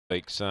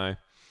week. So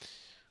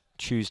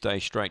Tuesday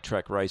straight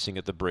track racing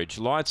at the bridge.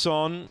 Lights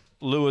on,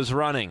 lures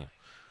running.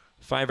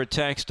 Favourite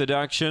tax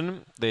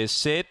deduction, they're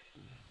set.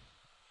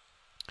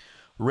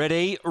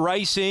 Ready,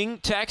 racing,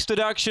 tax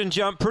deduction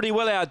jumped pretty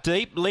well out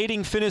deep,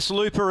 leading Finis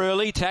Looper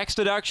early, tax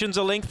deduction's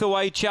a length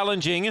away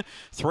challenging,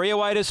 3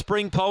 away to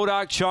Spring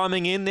Poldark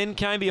chiming in, then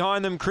came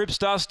behind them Crips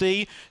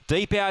Dusty,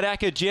 deep out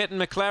Ackerjet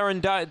and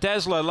McLaren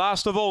Dazzler,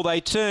 last of all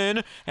they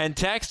turn, and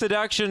tax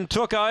deduction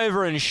took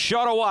over and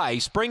shot away.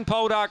 Spring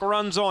Poldark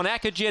runs on,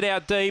 Ackerjet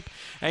out deep,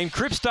 and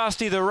Crips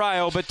Dusty the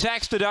rail, but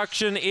tax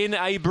deduction in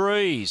a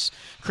breeze.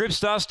 Crips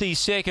Dusty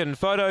second,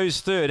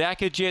 Photos third,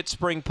 Ackerjet,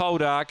 Spring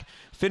Poldark,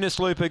 Finis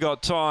Looper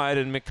got tired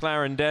and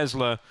McLaren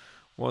Dazzler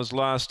was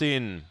last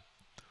in.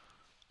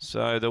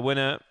 So the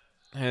winner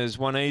has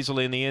won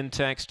easily in the end.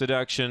 Tax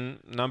deduction.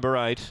 Number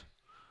 8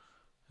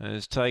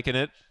 has taken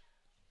it.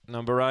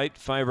 Number 8,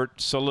 favourite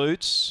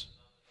Salutes.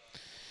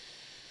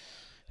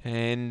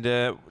 And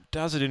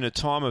does it in a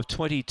time of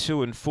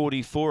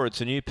 22:44.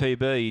 It's a new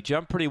PB. He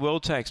jumped pretty well,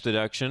 tax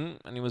deduction,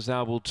 and he was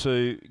able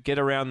to get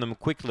around them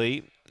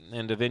quickly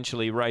and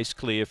eventually race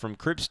clear from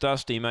Crips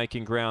Dusty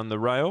making ground the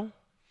rail.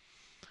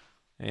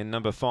 And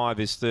number 5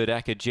 is third,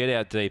 Ackerjet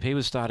out deep. He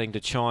was starting to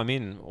chime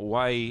in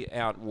way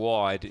out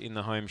wide in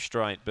the home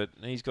straight, but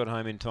he's got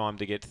home in time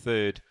to get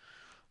third.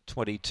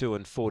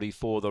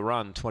 22:44 the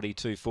run,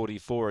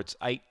 22:44. It's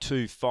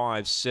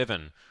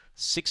 8.257,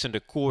 6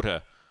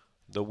 1/4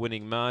 the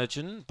winning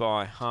margin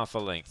by half a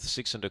length.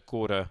 6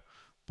 1/4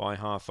 by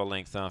half a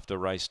length after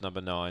race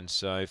number 9.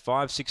 So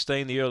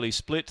 5.16 the early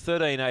split,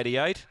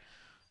 13.88,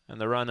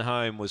 and the run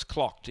home was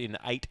clocked in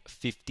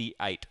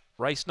 8.58.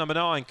 Race number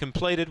 9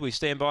 completed. We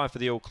stand by for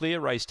the all clear.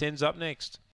 Race 10's up next.